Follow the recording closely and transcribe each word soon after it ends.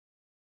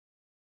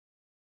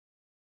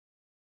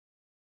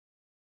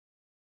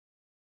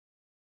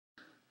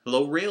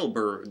Hello,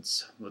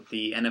 Railbirds. With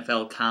the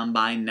NFL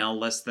Combine now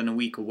less than a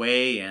week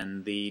away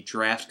and the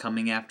draft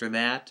coming after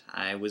that,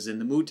 I was in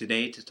the mood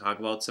today to talk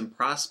about some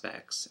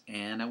prospects,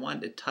 and I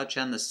wanted to touch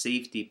on the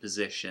safety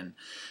position.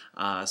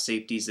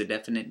 Safety is a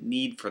definite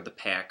need for the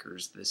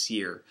Packers this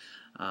year.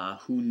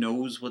 Who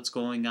knows what's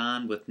going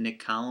on with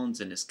Nick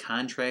Collins and his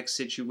contract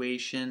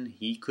situation?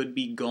 He could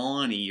be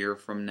gone a year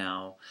from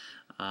now.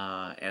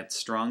 At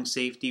strong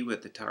safety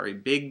with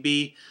Atari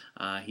Bigby.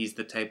 He's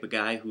the type of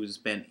guy who's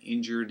been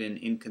injured and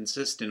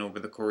inconsistent over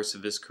the course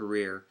of his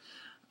career.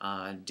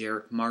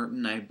 Derek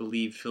Martin, I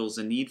believe, fills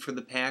a need for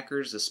the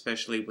Packers,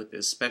 especially with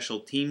his special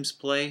teams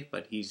play,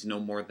 but he's no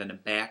more than a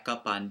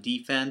backup on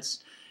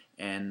defense.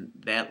 And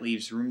that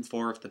leaves room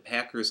for, if the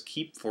Packers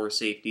keep four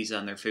safeties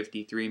on their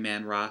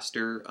 53-man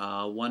roster,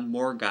 one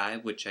more guy,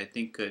 which I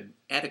think could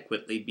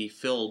adequately be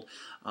filled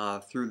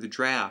through the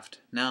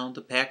draft. Now,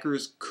 the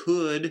Packers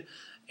could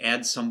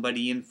add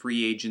somebody in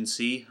free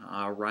agency.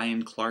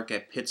 Ryan Clark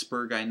at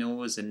Pittsburgh, I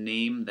know, is a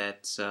name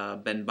that's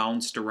been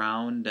bounced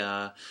around,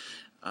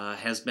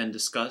 has been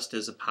discussed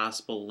as a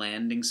possible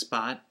landing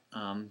spot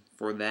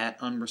for that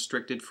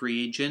unrestricted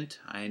free agent.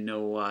 I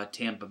know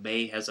Tampa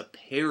Bay has a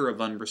pair of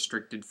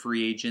unrestricted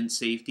free agent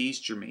safeties,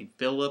 Jermaine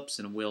Phillips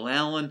and Will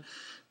Allen.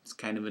 It's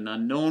kind of an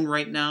unknown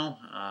right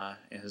now.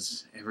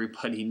 As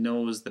everybody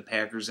knows, the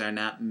Packers are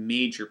not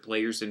major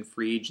players in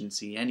free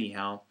agency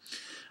anyhow.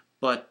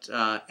 But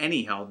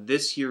anyhow,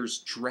 this year's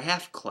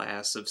draft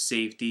class of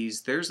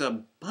safeties, there's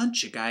a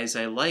bunch of guys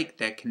I like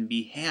that can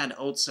be had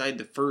outside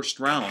the first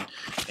round.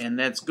 And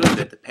that's good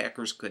that the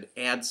Packers could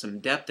add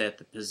some depth at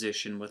the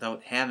position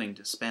without having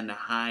to spend a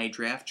high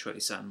draft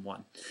choice on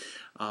one.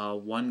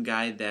 One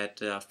guy that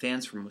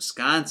fans from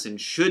Wisconsin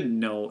should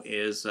know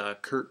is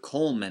Kurt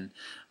Coleman,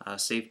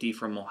 safety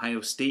from Ohio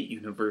State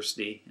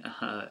University.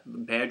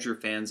 Badger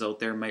fans out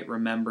there might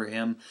remember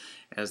him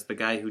as the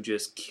guy who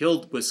just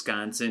killed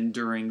Wisconsin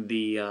during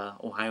the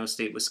Ohio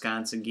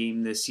State-Wisconsin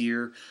game this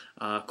year.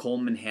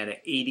 Coleman had an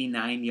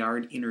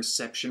 89-yard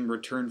interception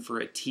return for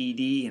a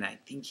TD, and I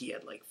think he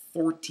had like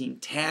 14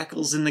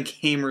 tackles in the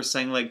game or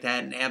something like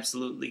that, and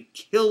absolutely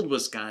killed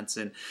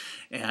Wisconsin.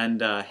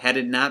 And had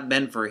it not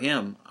been for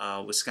him,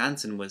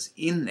 Wisconsin was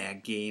in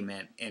that game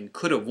and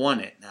could have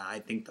won it. Now, I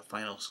think the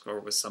final score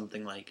was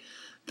something like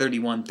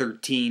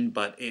 31-13,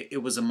 but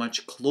it was a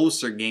much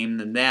closer game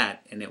than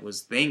that, and it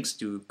was thanks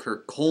to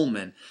Kurt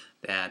Coleman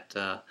that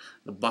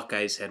the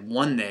Buckeyes had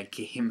won that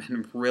game,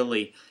 and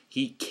really,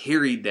 he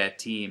carried that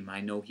team.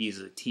 I know he's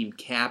a team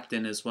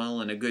captain as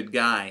well and a good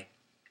guy.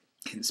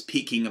 And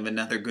speaking of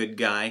another good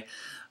guy,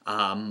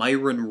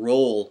 Myron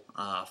Rolle,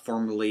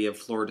 formerly of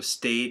Florida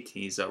State.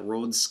 He's a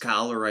Rhodes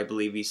Scholar. I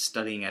believe he's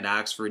studying at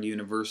Oxford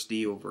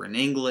University over in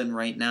England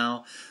right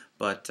now.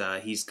 But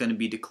he's going to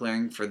be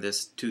declaring for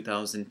this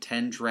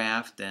 2010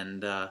 draft.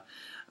 And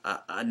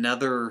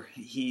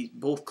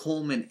both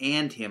Coleman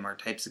and him are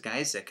types of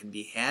guys that can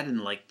be had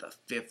in like the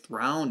 5th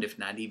round, if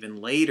not even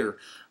later,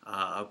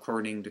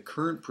 according to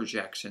current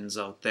projections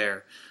out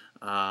there.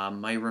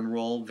 Myron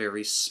Rolle,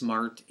 very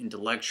smart,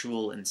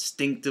 intellectual,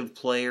 instinctive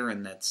player,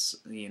 and that's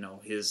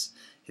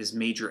his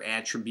major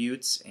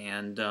attributes.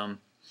 And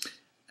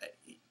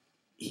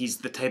he's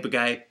the type of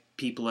guy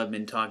people have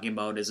been talking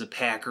about as a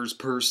Packers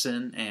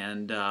person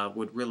and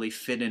would really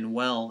fit in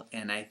well.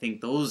 And I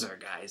think those are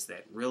guys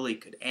that really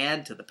could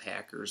add to the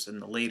Packers in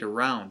the later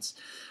rounds.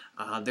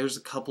 There's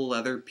a couple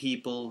other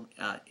people.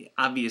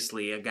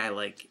 Obviously, a guy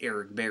like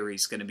Eric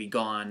Berry's going to be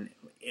gone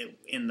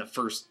in the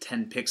first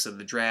 10 picks of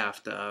the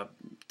draft,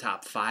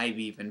 top 5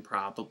 even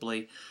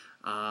probably.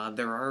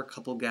 There are a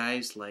couple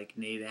guys like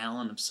Nate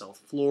Allen of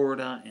South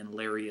Florida and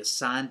Larry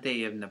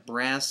Asante of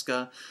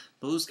Nebraska.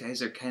 Those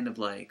guys are kind of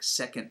like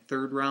 2nd,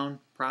 3rd round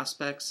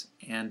prospects,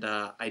 and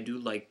I do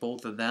like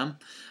both of them.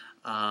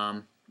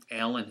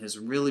 Allen has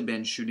really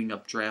been shooting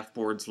up draft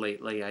boards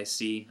lately. I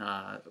see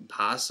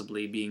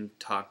possibly being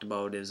talked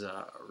about as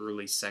a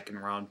early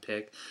 2nd round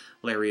pick.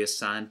 Larry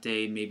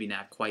Asante, maybe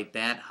not quite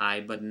that high,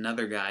 but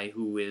another guy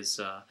who is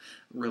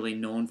really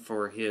known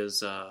for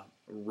his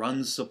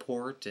run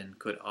support and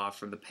could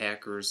offer the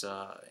Packers,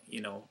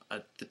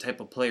 the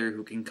type of player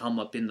who can come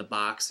up in the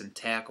box and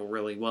tackle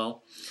really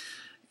well.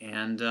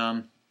 And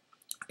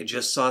I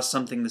just saw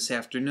something this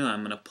afternoon.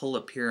 I'm going to pull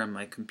up here on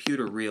my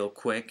computer real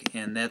quick,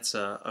 and that's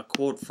a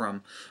quote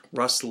from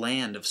Russ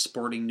Land of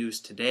Sporting News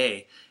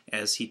Today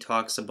as he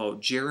talks about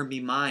Jeremy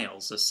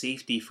Miles, a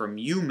safety from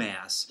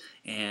UMass,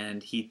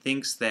 and he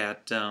thinks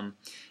that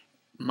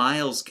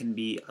Miles can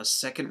be a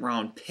 2nd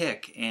round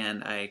pick,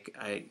 and I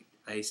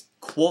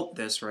quote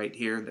this right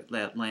here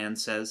that Land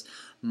says,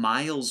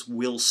 "Miles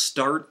will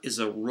start as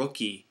a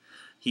rookie.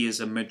 He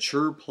is a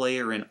mature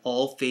player in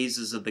all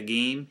phases of the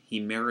game. He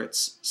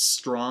merits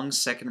strong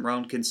 2nd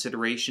round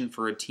consideration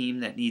for a team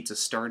that needs a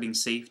starting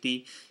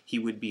safety. He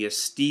would be a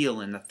steal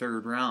in the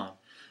 3rd round."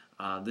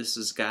 This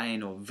is a guy I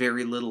know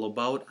very little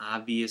about.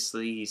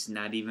 Obviously, he's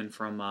not even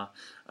from a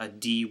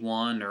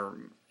D1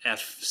 or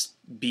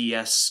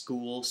FBS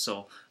school,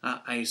 so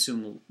I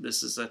assume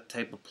this is a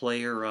type of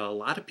player a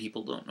lot of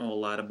people don't know a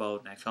lot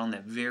about, and I found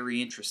that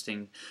very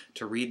interesting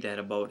to read that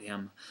about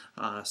him.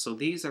 So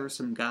these are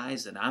some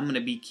guys that I'm going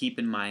to be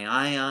keeping my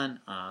eye on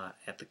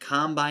at the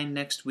Combine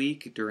next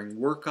week during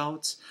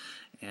workouts,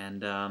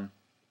 and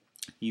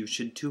you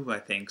should too, I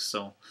think.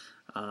 So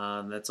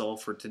that's all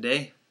for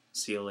today.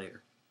 See you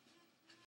later.